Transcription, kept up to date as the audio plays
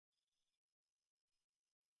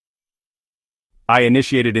I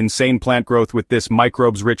initiated insane plant growth with this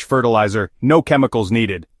microbes-rich fertilizer, no chemicals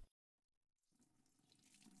needed.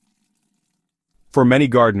 For many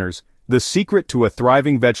gardeners, the secret to a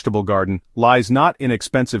thriving vegetable garden lies not in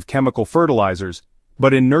expensive chemical fertilizers,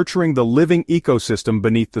 but in nurturing the living ecosystem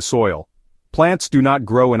beneath the soil. Plants do not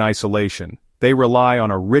grow in isolation. They rely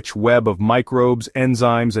on a rich web of microbes,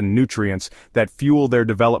 enzymes, and nutrients that fuel their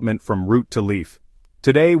development from root to leaf.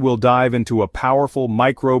 Today we'll dive into a powerful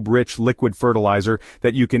microbe-rich liquid fertilizer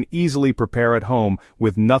that you can easily prepare at home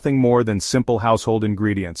with nothing more than simple household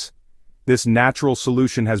ingredients. This natural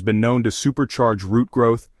solution has been known to supercharge root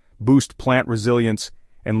growth, boost plant resilience,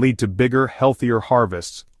 and lead to bigger, healthier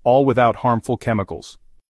harvests, all without harmful chemicals.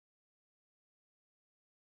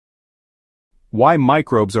 Why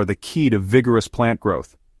microbes are the key to vigorous plant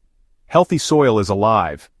growth. Healthy soil is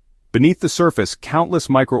alive. Beneath the surface, countless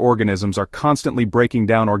microorganisms are constantly breaking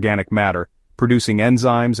down organic matter, producing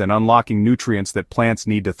enzymes and unlocking nutrients that plants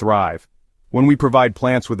need to thrive. When we provide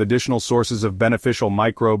plants with additional sources of beneficial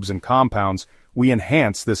microbes and compounds, we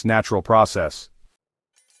enhance this natural process.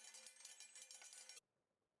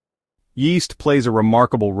 Yeast plays a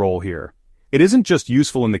remarkable role here. It isn't just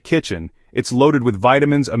useful in the kitchen, it's loaded with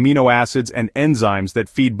vitamins, amino acids, and enzymes that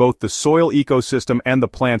feed both the soil ecosystem and the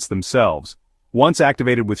plants themselves. Once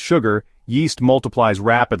activated with sugar, yeast multiplies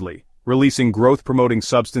rapidly, releasing growth-promoting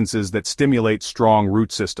substances that stimulate strong root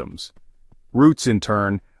systems. Roots, in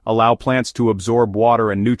turn, allow plants to absorb water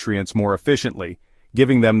and nutrients more efficiently,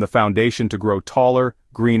 giving them the foundation to grow taller,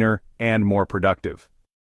 greener, and more productive.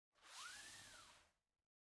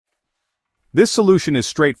 This solution is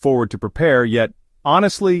straightforward to prepare, yet,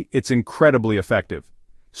 honestly, it's incredibly effective.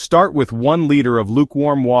 Start with 1 liter of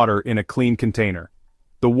lukewarm water in a clean container.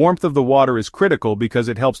 The warmth of the water is critical because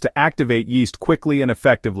it helps to activate yeast quickly and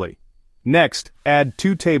effectively. Next, add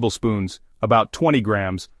 2 tablespoons, about 20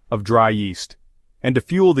 grams, of dry yeast. And to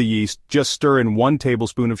fuel the yeast, just stir in 1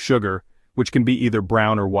 tablespoon of sugar, which can be either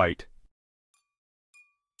brown or white.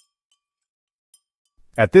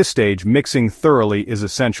 At this stage, mixing thoroughly is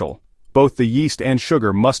essential. Both the yeast and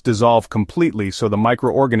sugar must dissolve completely so the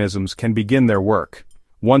microorganisms can begin their work.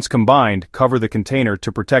 Once combined, cover the container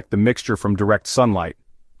to protect the mixture from direct sunlight.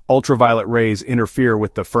 Ultraviolet rays interfere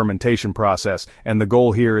with the fermentation process, and the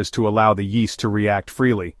goal here is to allow the yeast to react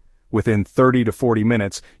freely. Within 30 to 40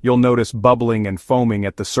 minutes, you'll notice bubbling and foaming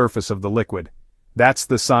at the surface of the liquid. That's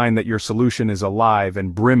the sign that your solution is alive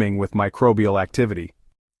and brimming with microbial activity.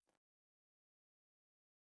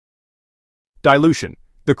 Dilution,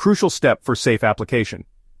 the crucial step for safe application.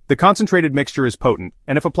 The concentrated mixture is potent,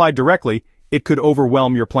 and if applied directly, it could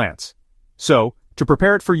overwhelm your plants. So, to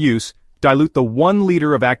prepare it for use, dilute the 1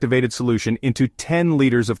 liter of activated solution into 10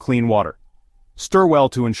 liters of clean water. Stir well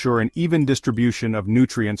to ensure an even distribution of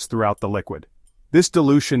nutrients throughout the liquid. This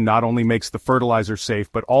dilution not only makes the fertilizer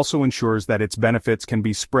safe but also ensures that its benefits can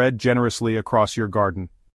be spread generously across your garden.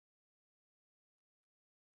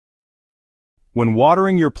 When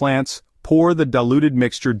watering your plants, pour the diluted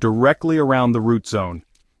mixture directly around the root zone.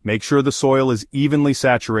 Make sure the soil is evenly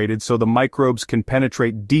saturated so the microbes can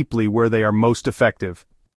penetrate deeply where they are most effective.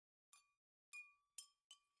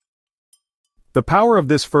 The power of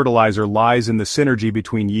this fertilizer lies in the synergy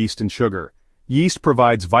between yeast and sugar. Yeast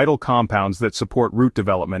provides vital compounds that support root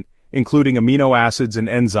development, including amino acids and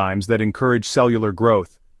enzymes that encourage cellular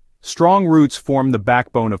growth. Strong roots form the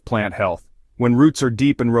backbone of plant health. When roots are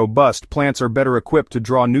deep and robust, plants are better equipped to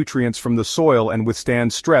draw nutrients from the soil and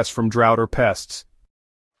withstand stress from drought or pests.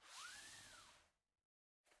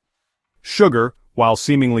 Sugar, while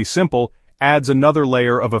seemingly simple, adds another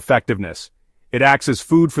layer of effectiveness. It acts as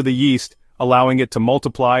food for the yeast, allowing it to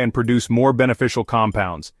multiply and produce more beneficial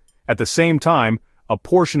compounds. At the same time, a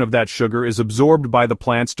portion of that sugar is absorbed by the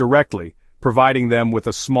plants directly, providing them with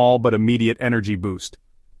a small but immediate energy boost.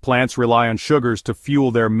 Plants rely on sugars to fuel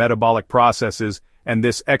their metabolic processes, and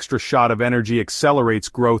this extra shot of energy accelerates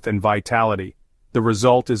growth and vitality. The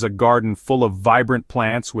result is a garden full of vibrant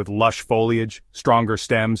plants with lush foliage, stronger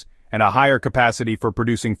stems, and a higher capacity for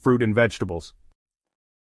producing fruit and vegetables.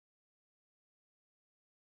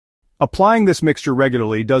 Applying this mixture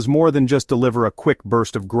regularly does more than just deliver a quick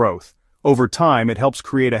burst of growth. Over time, it helps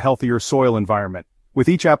create a healthier soil environment. With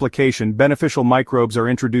each application, beneficial microbes are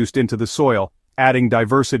introduced into the soil, adding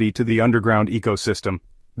diversity to the underground ecosystem.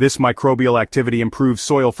 This microbial activity improves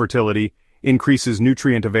soil fertility, increases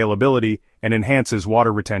nutrient availability, and enhances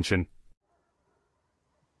water retention.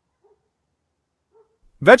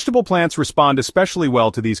 Vegetable plants respond especially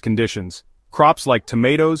well to these conditions. Crops like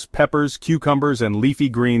tomatoes, peppers, cucumbers, and leafy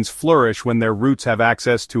greens flourish when their roots have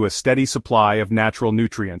access to a steady supply of natural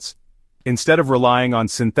nutrients. Instead of relying on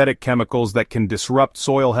synthetic chemicals that can disrupt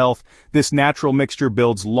soil health, this natural mixture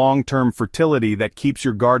builds long-term fertility that keeps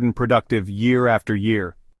your garden productive year after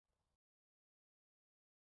year.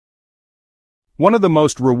 One of the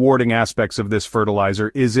most rewarding aspects of this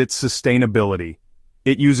fertilizer is its sustainability.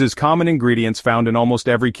 It uses common ingredients found in almost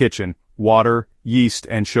every kitchen: water, yeast,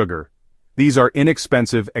 and sugar. These are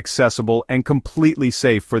inexpensive, accessible, and completely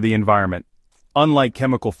safe for the environment. Unlike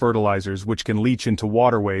chemical fertilizers, which can leach into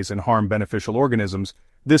waterways and harm beneficial organisms,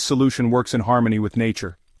 this solution works in harmony with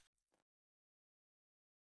nature.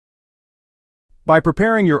 By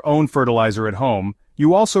preparing your own fertilizer at home,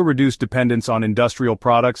 you also reduce dependence on industrial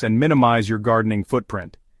products and minimize your gardening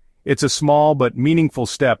footprint. It's a small but meaningful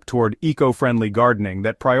step toward eco-friendly gardening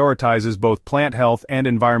that prioritizes both plant health and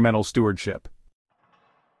environmental stewardship.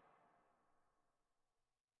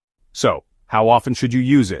 So, how often should you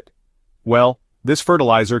use it? Well, this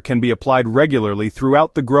fertilizer can be applied regularly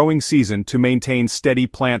throughout the growing season to maintain steady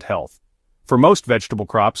plant health. For most vegetable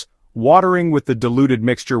crops, watering with the diluted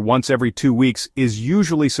mixture once every 2 weeks is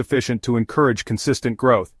usually sufficient to encourage consistent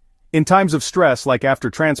growth. In times of stress, like after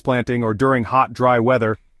transplanting or during hot, dry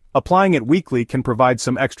weather, applying it weekly can provide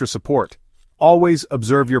some extra support. Always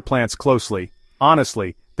observe your plants closely.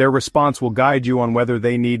 Honestly, their response will guide you on whether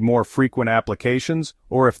they need more frequent applications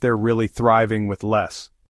or if they're really thriving with less.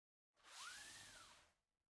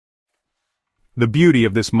 The beauty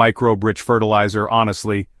of this microbe-rich fertilizer,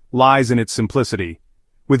 honestly, lies in its simplicity.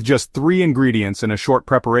 With just 3 ingredients and a short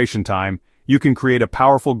preparation time, you can create a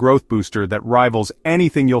powerful growth booster that rivals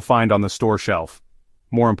anything you'll find on the store shelf.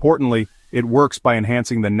 More importantly, it works by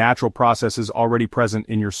enhancing the natural processes already present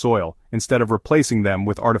in your soil, instead of replacing them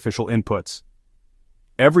with artificial inputs.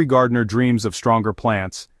 Every gardener dreams of stronger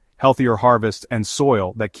plants, healthier harvests, and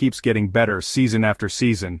soil that keeps getting better season after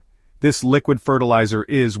season. This liquid fertilizer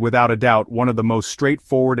is, without a doubt, one of the most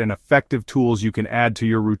straightforward and effective tools you can add to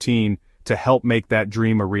your routine to help make that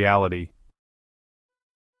dream a reality.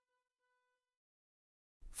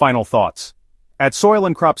 Final thoughts. At Soil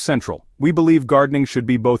and Crop Central, we believe gardening should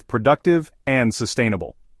be both productive and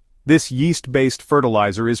sustainable. This yeast-based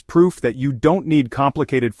fertilizer is proof that you don't need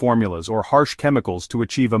complicated formulas or harsh chemicals to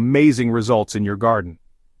achieve amazing results in your garden.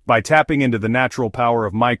 By tapping into the natural power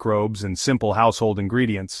of microbes and simple household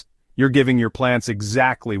ingredients, you're giving your plants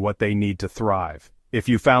exactly what they need to thrive. If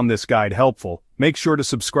you found this guide helpful, make sure to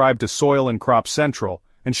subscribe to Soil and Crop Central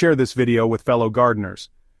and share this video with fellow gardeners.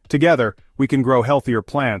 Together, we can grow healthier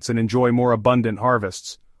plants and enjoy more abundant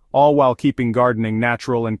harvests, all while keeping gardening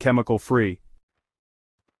natural and chemical-free.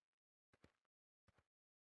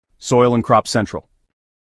 Soil and Crop Central.